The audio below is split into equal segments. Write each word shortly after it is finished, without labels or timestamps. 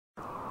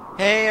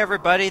Hey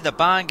everybody, the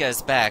Banga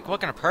is back.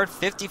 Welcome to part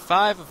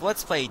 55 of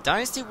Let's Play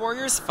Dynasty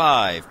Warriors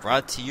 5,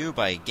 brought to you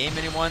by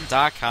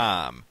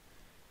GameAnyone.com.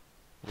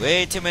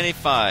 Way too many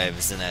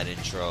fives in that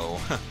intro.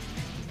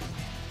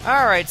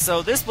 Alright,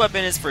 so this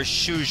weapon is for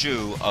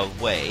Shuju of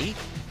Wei.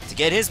 To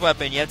get his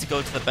weapon, you have to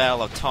go to the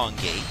Battle of Tong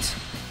Gate,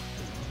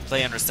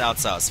 play under Cao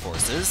Cao's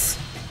forces,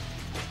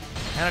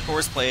 and of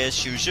course play as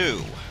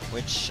Shuju,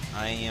 which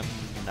I am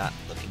not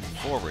looking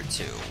forward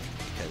to,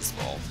 because,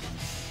 well,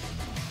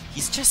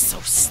 he's just so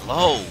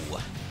slow.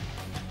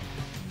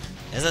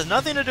 This has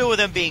nothing to do with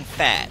him being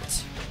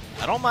fat.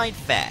 I don't mind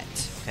fat,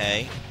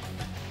 okay?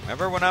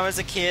 Remember when I was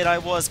a kid, I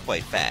was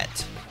quite fat.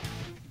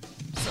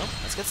 So,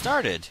 let's get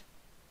started.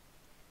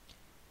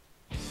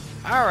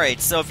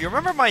 Alright, so if you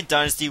remember my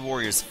Dynasty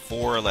Warriors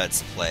 4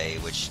 Let's Play,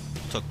 which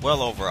took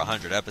well over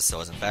 100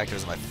 episodes, in fact it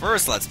was my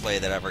first Let's Play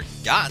that ever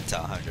got to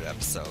 100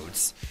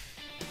 episodes,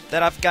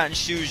 that I've gotten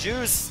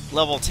Shuju's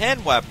level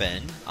 10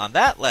 weapon on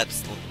that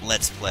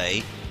Let's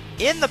Play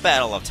in the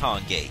Battle of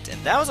Tong Gate,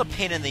 and that was a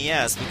pain in the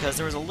ass because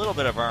there was a little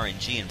bit of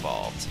RNG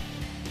involved.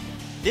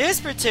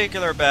 This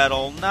particular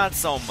battle, not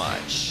so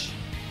much.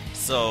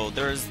 So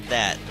there's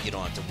that you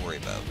don't have to worry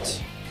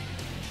about.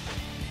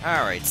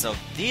 Alright, so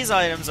these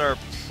items are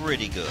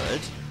pretty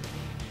good.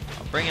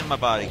 I'll bring in my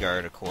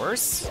bodyguard, of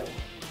course.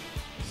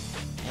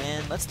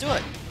 And let's do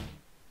it.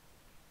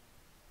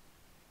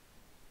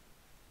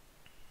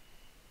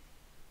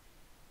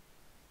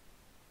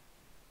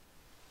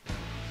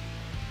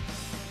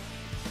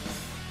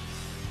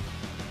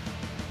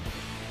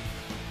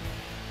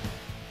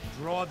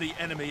 Draw the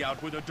enemy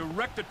out with a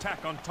direct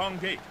attack on Tong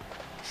Gate.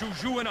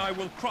 Shuju and I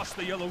will cross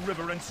the Yellow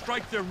River and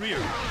strike their rear.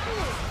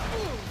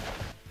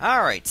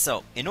 Alright,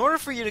 so in order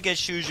for you to get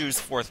Shuju's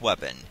fourth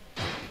weapon,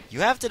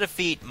 you have to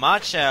defeat Ma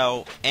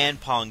Chao and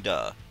Pang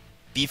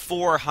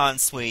before Han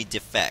Sui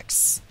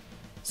defects.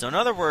 So in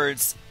other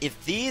words,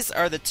 if these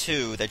are the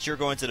two that you're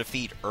going to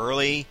defeat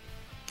early,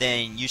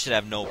 then you should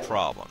have no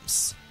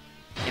problems.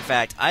 In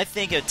fact, I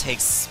think it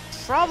takes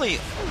probably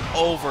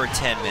over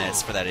 10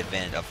 minutes for that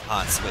event of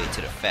Han Sui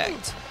to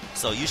defect.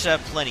 So you should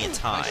have plenty of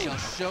time. I shall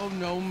show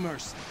no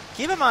mercy.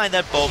 Keep in mind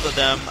that both of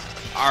them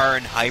are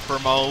in hyper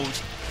mode.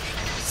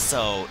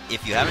 So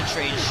if you haven't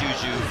trained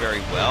Shuju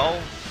very well,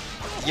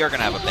 you're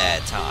gonna have a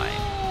bad time.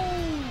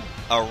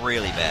 A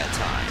really bad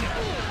time.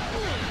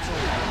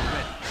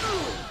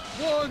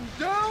 One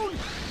down,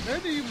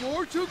 many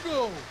more to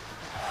go.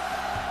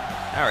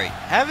 Alright,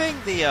 having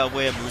the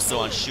Way of Muso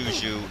on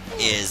Shuju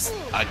is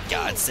a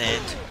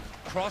godsend.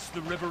 Cross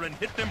the river and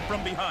hit them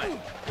from behind.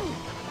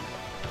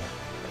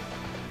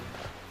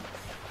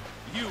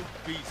 You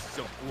beasts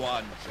of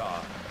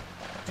Guancha.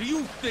 Do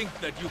you think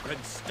that you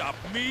can stop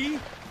me?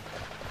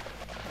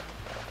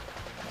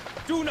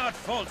 Do not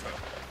falter.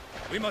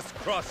 We must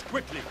cross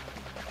quickly.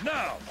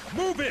 Now,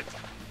 move it!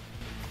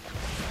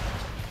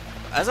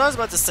 As I was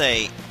about to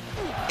say,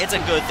 it's a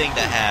good thing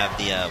to have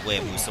the Way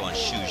of Muso on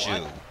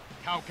Shuju.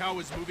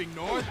 Cao is moving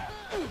north.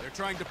 They're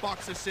trying to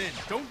box us in.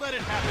 Don't let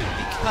it happen.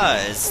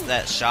 Because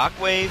that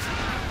shockwave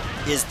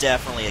is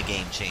definitely a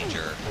game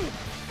changer.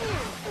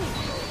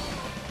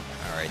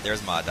 Alright,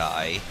 there's Ma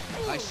Dai.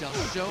 I shall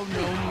show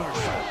no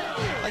mercy.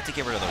 I'd like to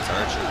get rid of those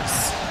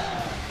archers.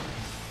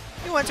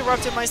 You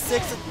interrupted my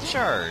 6th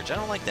charge. I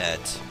don't like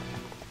that.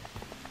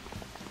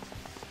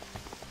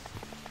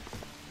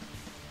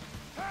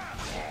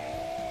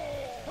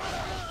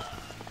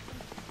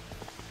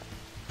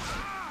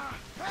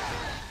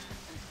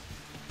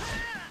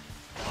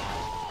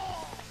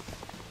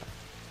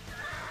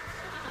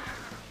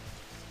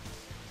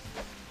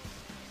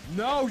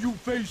 Now you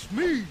face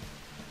me.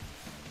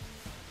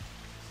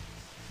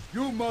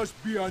 You must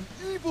be an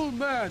evil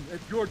man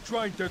if you're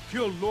trying to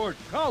kill Lord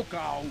Cao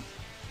Cao.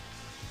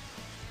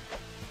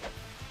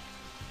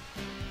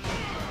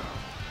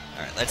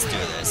 Alright, let's do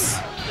this.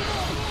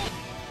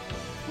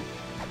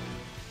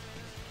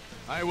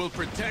 I will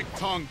protect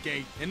Tong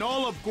Gate and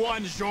all of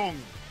Guangzhong.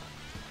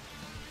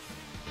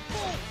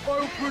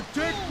 I'll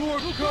protect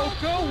Lord Cao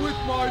Cao with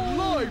my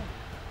life.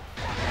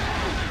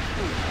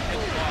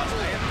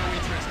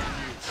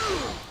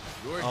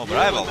 Oh, but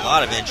I have a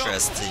lot of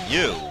interest in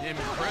you.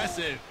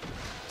 Impressive.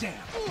 Damn.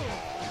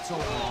 It's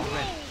over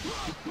already.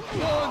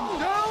 One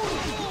down,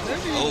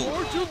 many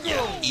more to go.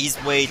 Yeah, he's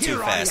way too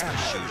fast for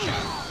Shuju.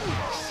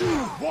 Shu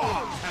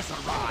Wang has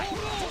arrived.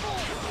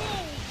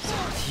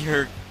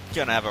 You're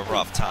gonna have a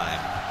rough time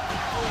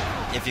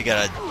if you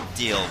gotta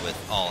deal with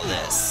all of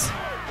this.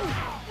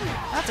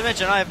 Not to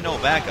mention I have no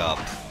backup.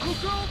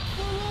 Look out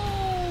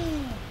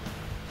below.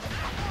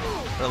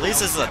 But at least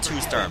this is a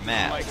 2-star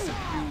map.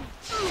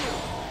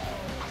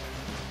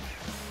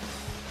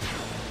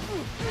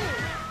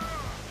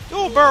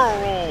 Oh, barrel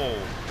roll!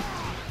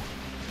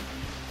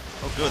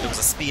 Oh good, there was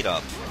a speed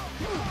up.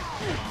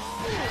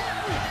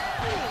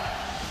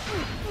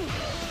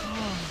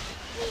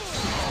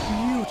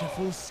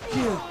 Beautiful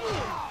skill.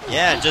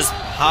 Yeah, just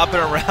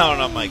hopping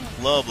around on my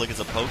club like it's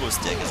a pogo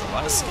stick is a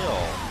lot of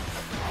skill.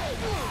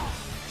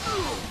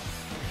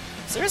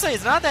 Seriously,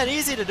 it's not that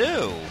easy to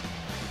do.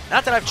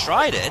 Not that I've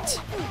tried it.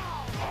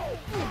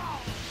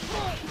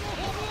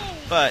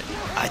 but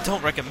I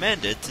don't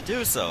recommend it to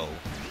do so.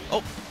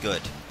 Oh, good.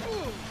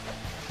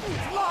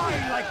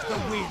 Fly like the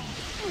wind.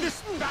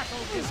 This battle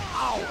is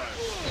ours.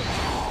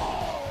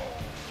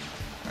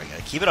 Alright,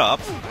 gotta keep it up.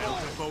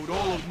 I'll devote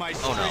all of my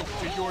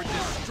strength to your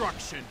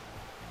destruction.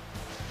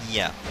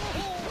 Yeah.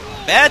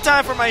 Bad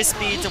time for my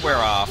speed to wear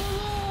off.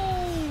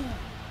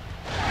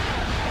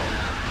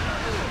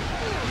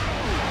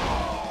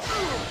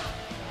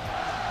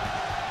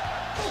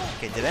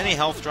 Okay, did any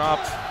health drop?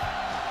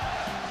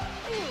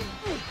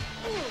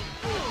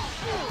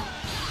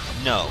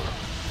 No.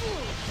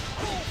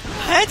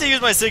 I had to use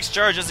my 6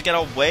 charges to get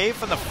away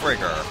from the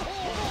Frigger.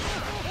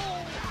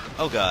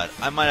 Oh god,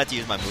 I might have to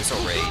use my Muso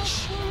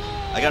Rage.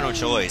 I got no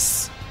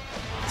choice.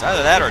 It's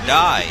either that or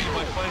die.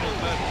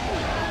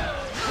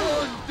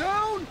 One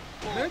down,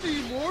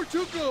 many more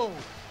to go.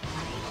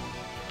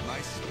 My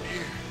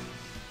spear.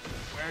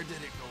 Where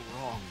did it go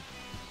wrong?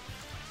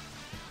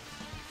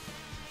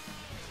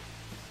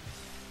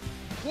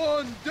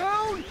 One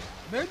down,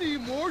 many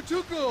more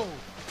to go.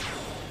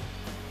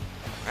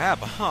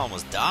 Crap, I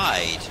almost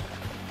died.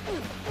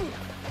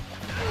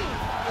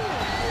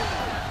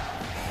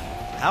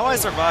 How I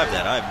survived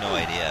that, I have no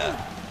idea.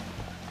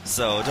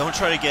 So, don't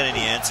try to get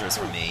any answers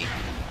from me.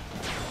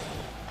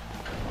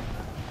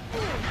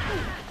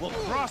 We'll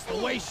cross the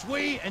Wei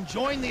Shui and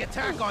join the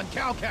attack on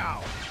Cao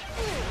Cao.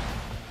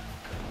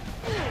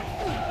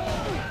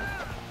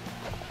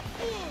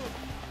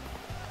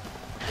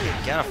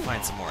 Okay, gotta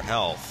find some more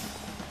health.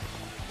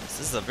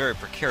 This is a very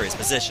precarious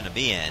position to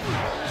be in.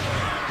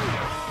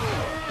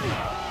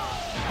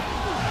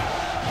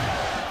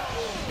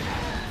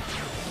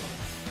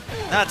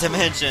 Not to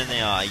mention,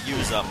 I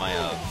use up my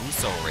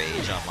Muso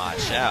Rage on Ma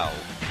Chao.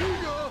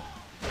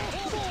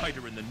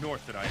 Tighter in the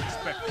north than I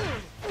expected.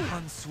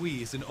 Han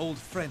Sui is an old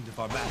friend of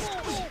our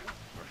master's.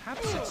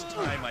 Perhaps it's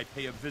time I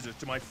pay a visit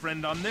to my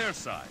friend on their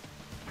side.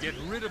 Get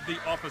rid of the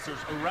officers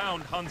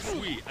around Han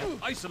Sui and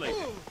isolate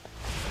him.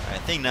 I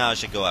think now I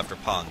should go after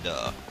Pang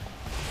De.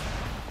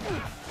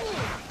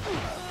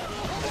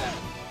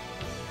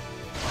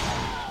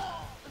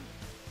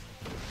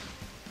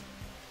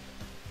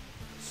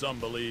 Some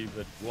believe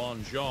that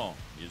Guanzhong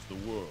is the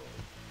world.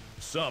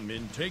 Some,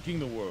 in taking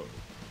the world,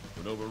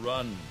 would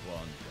overrun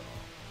Guanzhong.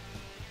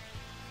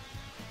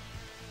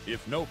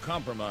 If no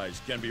compromise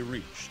can be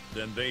reached,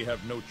 then they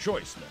have no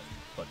choice left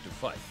but to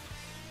fight.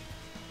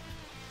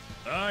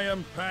 I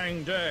am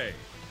Pang De.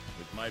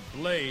 With my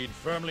blade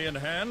firmly in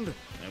hand,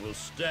 I will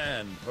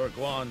stand for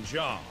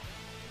Guanzhong.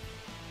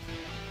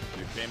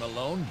 You came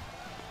alone?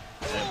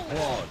 I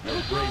applaud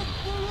your bravery.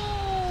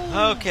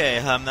 Okay,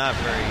 I'm not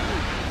very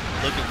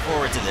looking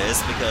forward to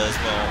this because,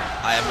 well,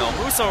 I have no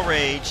Muso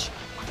Rage,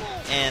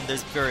 and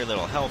there's very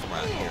little health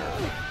around here.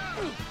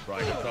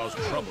 Trying to cause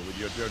trouble with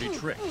your dirty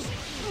tricks.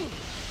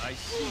 I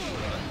see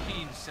a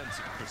keen sense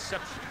of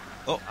perception.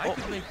 I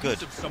could make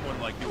good. use of someone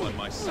like you on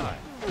my side.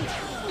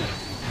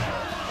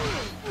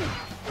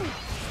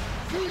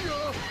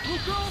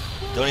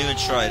 Don't even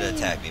try to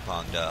attack me,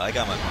 Pang De. I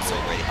got my Muso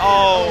ready.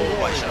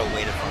 Oh, I should have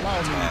waited for him to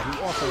attack.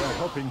 To offer a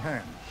helping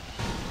hand.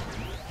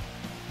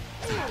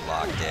 He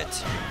blocked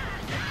it.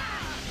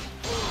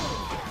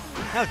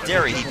 How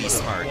dare he be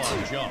smart?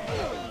 Guanzhong,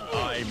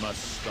 I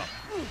must stop.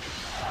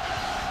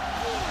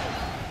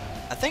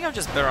 I think I'm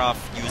just better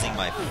off using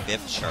my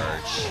 5th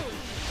charge.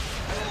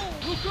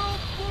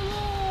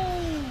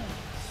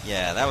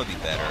 Yeah, that would be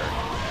better.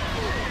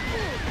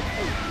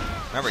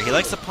 Remember, he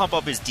likes to pump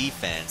up his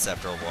defense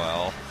after a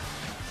while.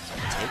 So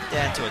take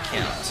that into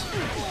account.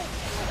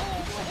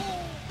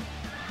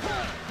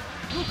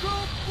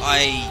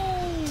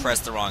 I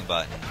pressed the wrong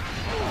button.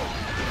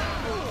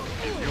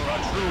 If you're a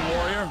true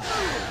warrior,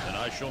 then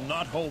I shall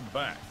not hold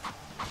back.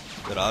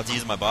 Good, I'll have to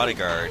use my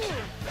bodyguard.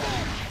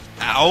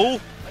 Ow!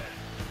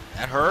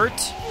 That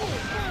hurt.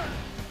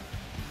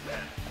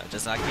 That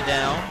just knocked me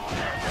down.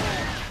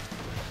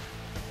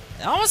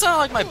 It almost sounded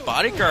like my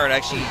bodyguard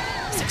actually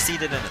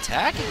succeeded in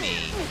attacking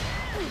me.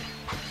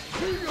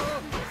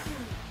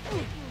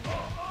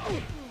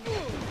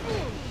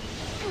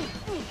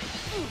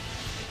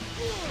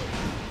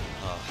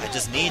 I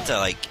just need to,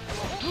 like,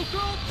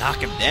 knock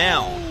him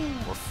down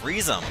or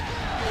freeze him.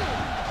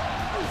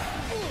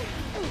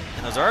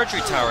 And those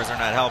archery towers are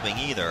not helping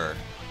either.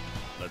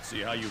 Let's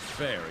see how you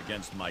fare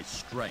against my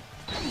strength.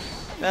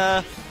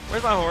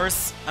 Where's my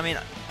horse? I mean,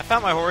 I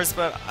found my horse,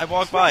 but I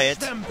walked by it.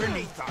 Them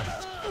beneath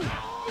us.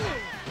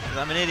 'Cause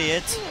I'm an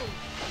idiot.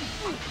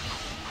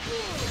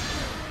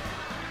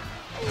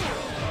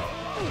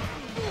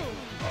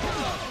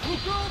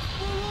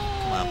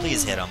 Come on,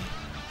 please hit him.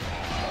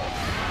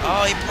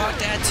 Oh, he blocked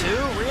that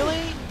too?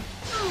 Really?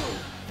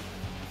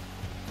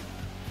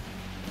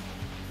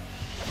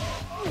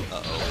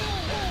 Uh-oh.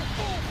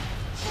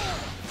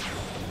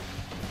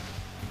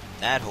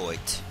 That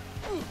hoit.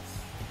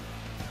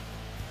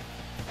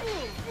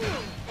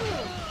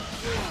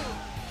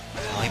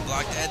 Oh, he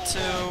blocked that too.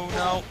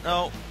 No,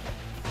 no.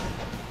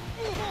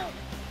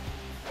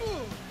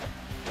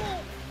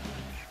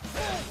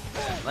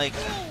 Like,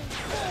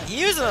 he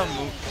used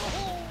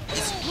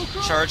his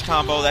charge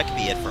combo. That could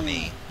be it for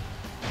me.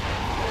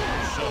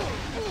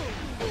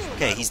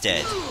 Okay, he's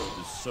dead.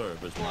 To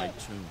serve as my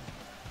tomb.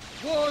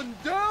 One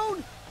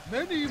down,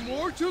 many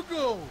more to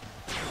go.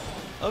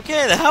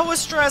 Okay, that was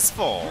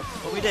stressful,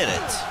 but we did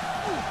it.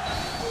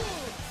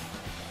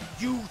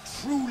 You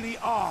truly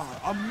are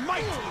a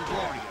mighty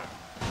warrior.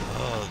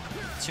 Oh,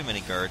 too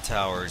many guard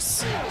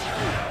towers.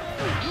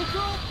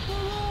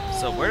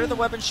 So where did the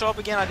weapon show up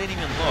again? I didn't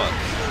even look.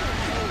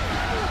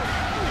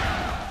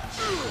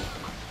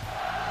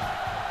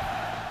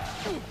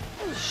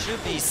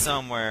 Should be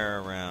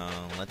somewhere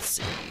around, let's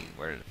see,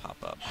 where did it pop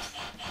up?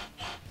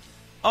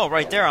 Oh,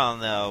 right there on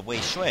the Wei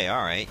Shui,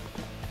 alright.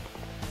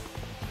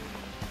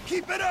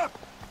 Keep it up!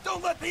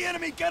 Don't let the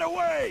enemy get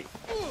away!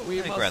 We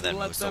Let me grab must that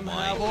let Musa them wine.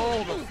 have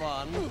all the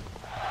fun.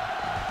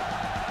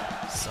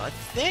 So I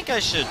think I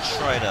should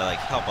try to, like,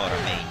 help out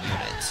our main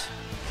unit.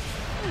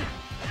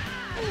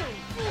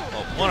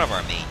 Well, one of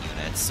our main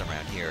units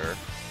around here.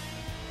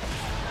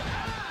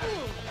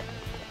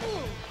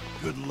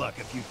 Good luck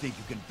if you think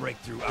you can break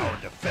through our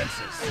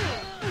defenses.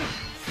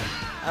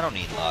 I don't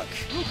need luck.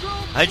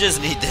 I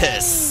just need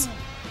this.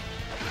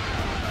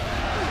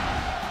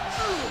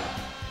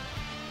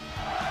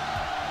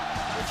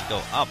 Where'd you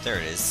go? Oh, there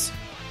it is.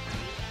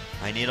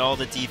 I need all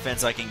the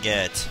defense I can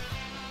get.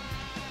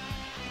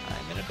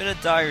 I'm in a bit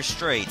of dire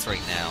straits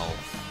right now.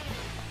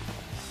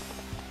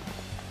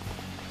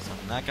 So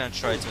I'm not going to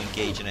try to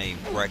engage in any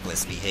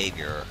reckless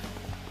behavior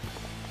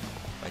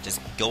by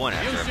just going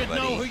after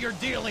everybody. You should know who you're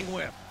dealing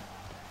with.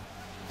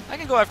 I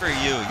can go after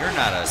you. You're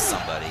not a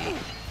somebody.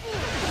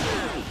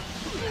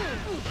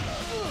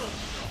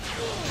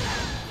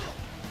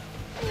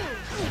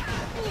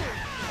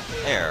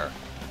 There.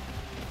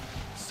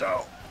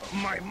 So,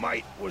 my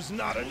might was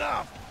not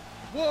enough.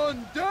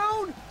 One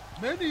down,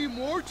 many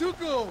more to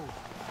go.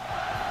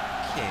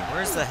 Okay,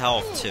 where's the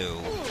health to?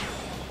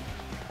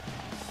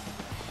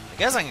 I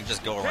guess I can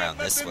just go around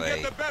this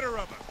way. Get the better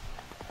of it.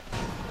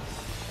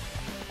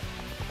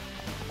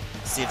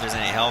 See if there's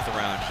any health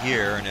around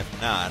here, and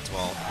if not,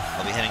 well,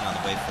 I'll be heading on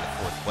the way for the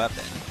fourth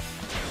weapon.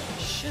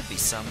 Should be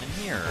some in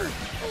here.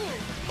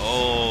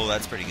 Oh,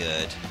 that's pretty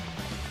good.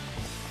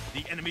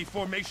 The enemy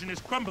formation is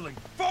crumbling.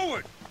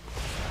 Forward!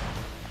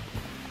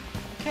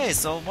 Okay,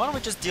 so why don't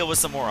we just deal with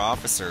some more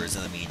officers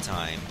in the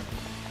meantime?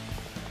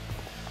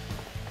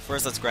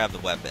 First, let's grab the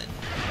weapon.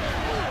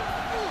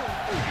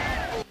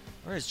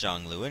 Where's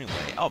Zhonglu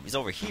anyway? Oh, he's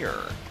over here.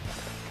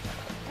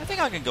 I think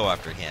I can go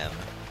after him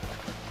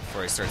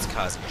before he starts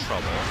causing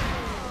trouble.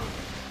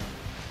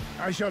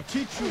 I shall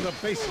teach you the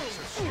basics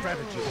of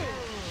strategy.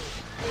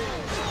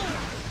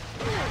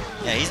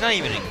 Yeah, he's not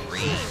even in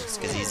greens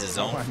because he's his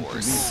own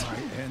force.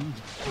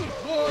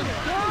 One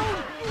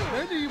down,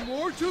 many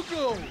more to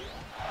go.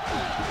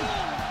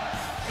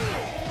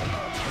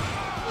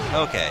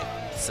 Okay,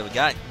 so we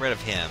got rid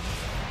of him.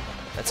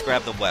 Let's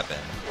grab the weapon.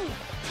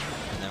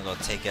 And then we'll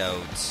take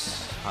out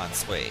Han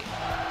Sui.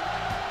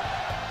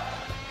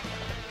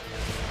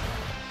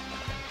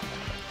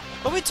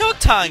 But we took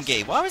Tong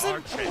Gate. Why was it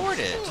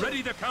aborted?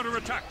 Ready to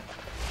counterattack.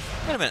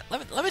 Wait a minute.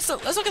 Let's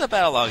look at the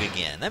battle log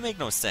again. That makes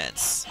no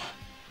sense.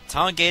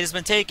 Tong Gate has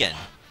been taken.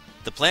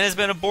 The plan has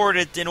been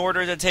aborted in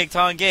order to take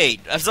Tong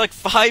Gate. That's like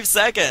 5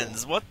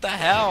 seconds. What the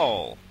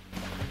hell?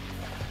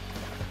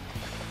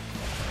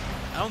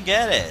 I don't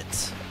get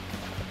it.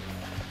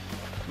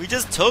 We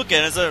just took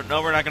it and said,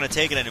 no, we're not going to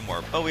take it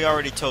anymore. But we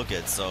already took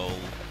it, so...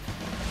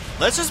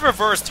 Let's just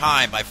reverse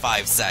time by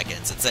 5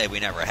 seconds and say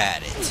we never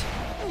had it.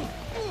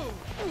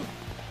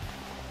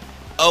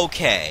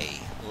 Okay.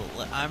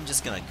 Well, I'm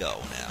just going to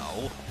go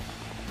now.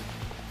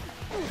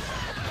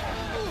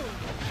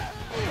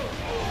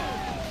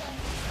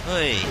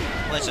 Hey,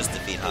 let's just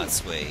defeat Han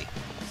Sui.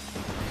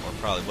 Or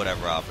probably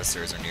whatever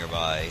officers are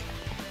nearby.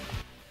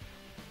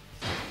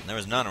 And there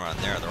was none around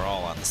there, they're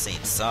all on the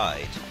same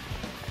side.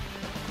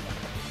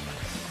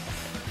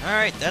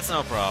 Alright, that's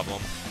no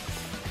problem.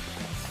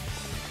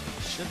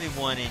 Should be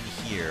one in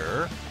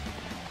here.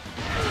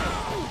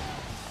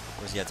 Of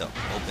course, you have to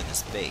open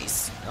this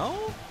base.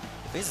 No?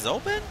 The base is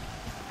open?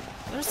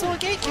 There's still a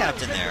gate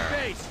captain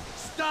there.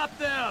 Stop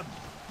them!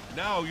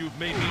 Now you've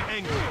made me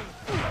angry.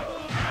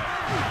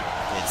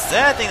 The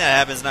sad thing that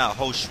happens now,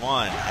 Ho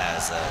Xuan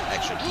has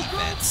extra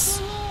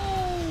defense.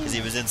 Because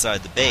he was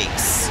inside the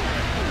base.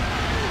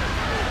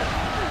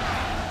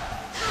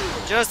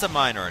 Just a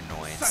minor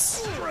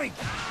annoyance.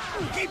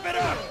 Keep it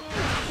up!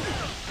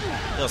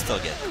 They'll still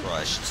get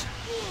crushed.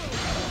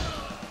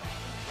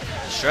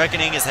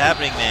 Shrekkening is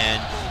happening, man.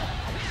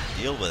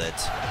 Deal with it.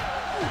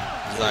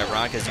 This is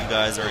ironic because you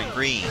guys are in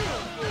green.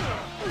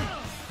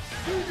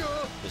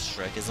 The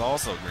Shrek is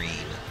also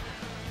green.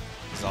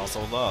 He's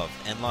also love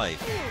and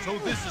life. So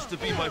this is to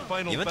be my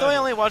final Even though I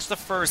only watched the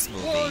first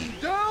movie. One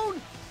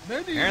down,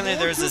 many Apparently more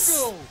there's to this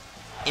go.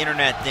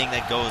 internet thing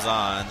that goes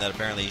on that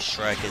apparently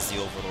Shrek is the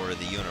overlord of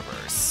the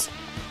universe.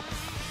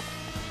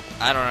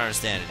 I don't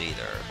understand it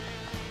either.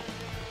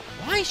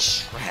 Why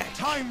Shrek?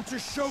 Time to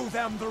show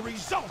them the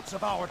results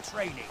of our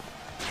training.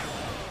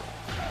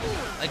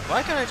 Like,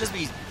 why can't it just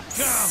be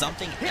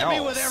something Hit else? me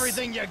with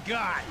everything you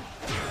got.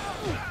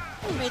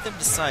 Who made them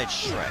decide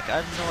Shrek?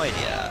 I have no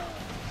idea.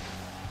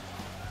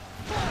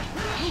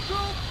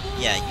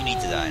 Yeah, you need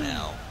to die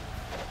now.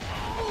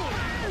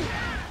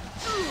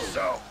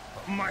 So,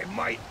 my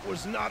might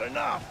was not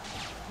enough.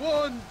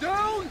 One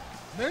down,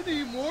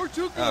 many more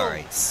to go.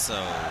 Alright, so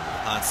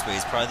Han Sui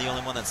is probably the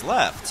only one that's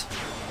left.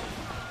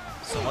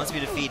 So once we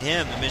defeat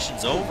him, the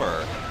mission's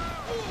over.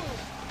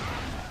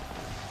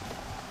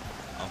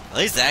 Oh, at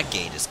least that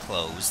gate is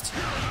closed.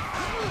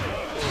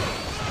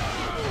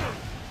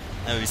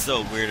 That would be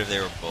so weird if they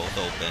were both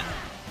open.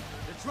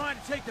 They're trying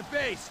to take the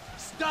base.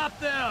 Stop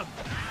them!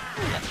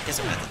 Yeah, I guess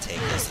I'm gonna have to take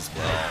this as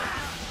well.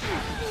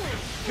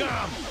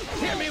 Come,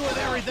 hit me with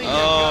everything you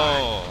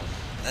Oh,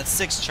 that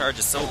 6 charge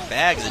is so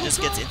bad because it just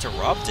gets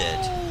interrupted.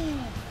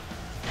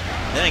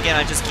 Then again,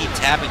 I just keep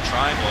tapping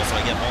triangle so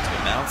I get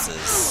multiple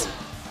bounces.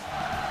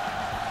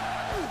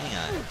 Hang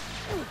on.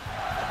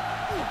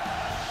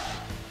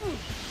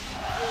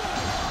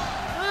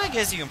 I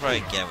guess you can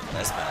probably get with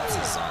less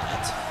bounces on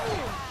it.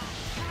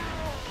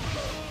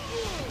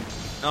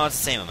 No, it's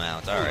the same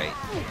amount. Alright.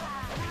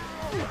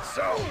 got.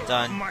 So,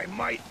 Done. my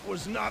might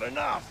was not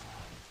enough.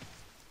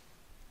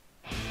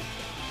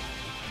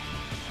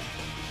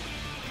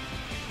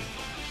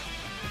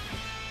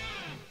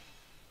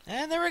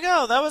 And there we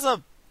go. That was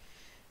a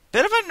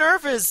bit of a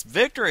nervous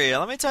victory.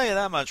 Let me tell you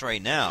that much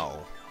right now.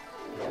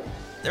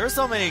 There were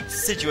so many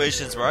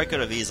situations where I could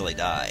have easily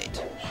died.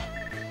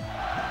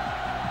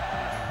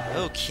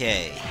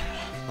 Okay.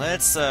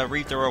 Let's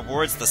reap the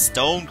rewards. The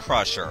Stone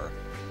Crusher.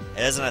 It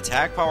has an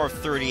attack power of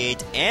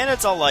 38 and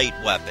it's a light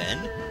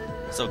weapon.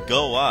 So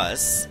go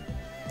us.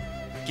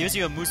 Gives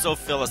you a Muso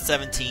Fill of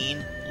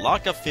 17,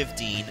 Lock of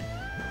 15,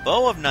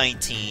 Bow of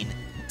 19,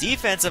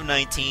 Defense of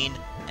 19,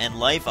 and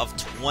Life of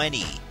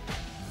 20.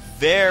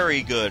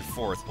 Very good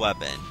 4th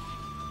weapon.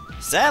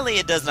 Sadly,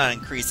 it does not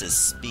increase his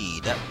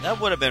speed. That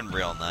would have been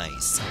real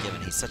nice,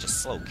 given he's such a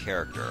slow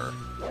character.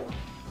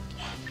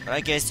 But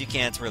I guess you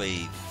can't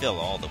really fill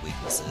all the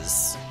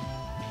weaknesses.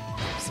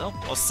 So,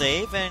 we'll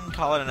save and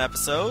call it an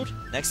episode.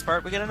 Next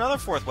part, we get another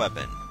 4th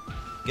weapon.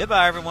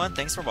 Goodbye, everyone.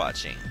 Thanks for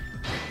watching.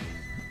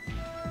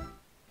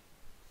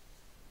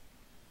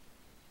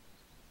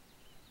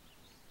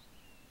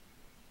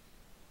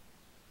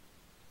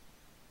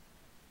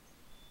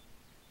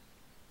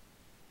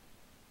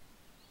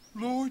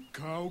 Lord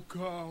Cao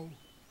Cao,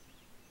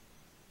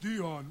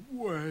 Dion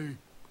Wei,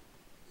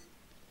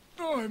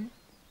 I'm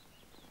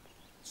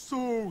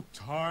so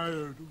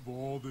tired of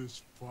all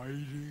this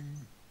fighting.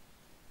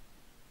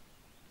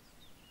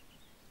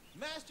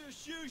 Master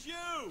Shu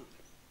Shu!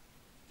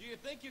 Do you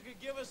think you could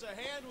give us a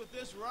hand with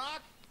this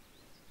rock?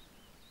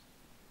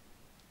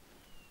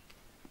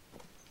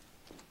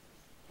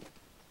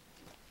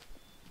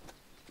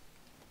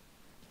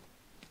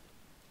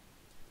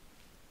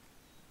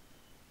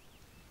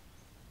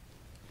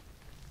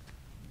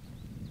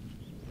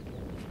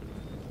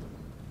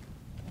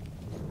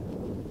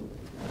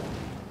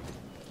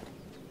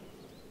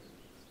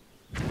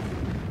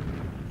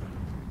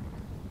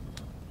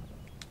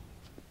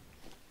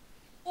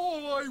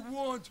 All I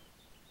want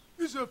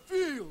is a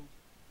field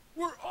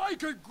where I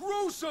could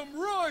grow some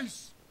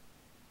rice.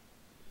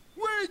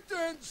 Wait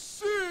and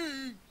see!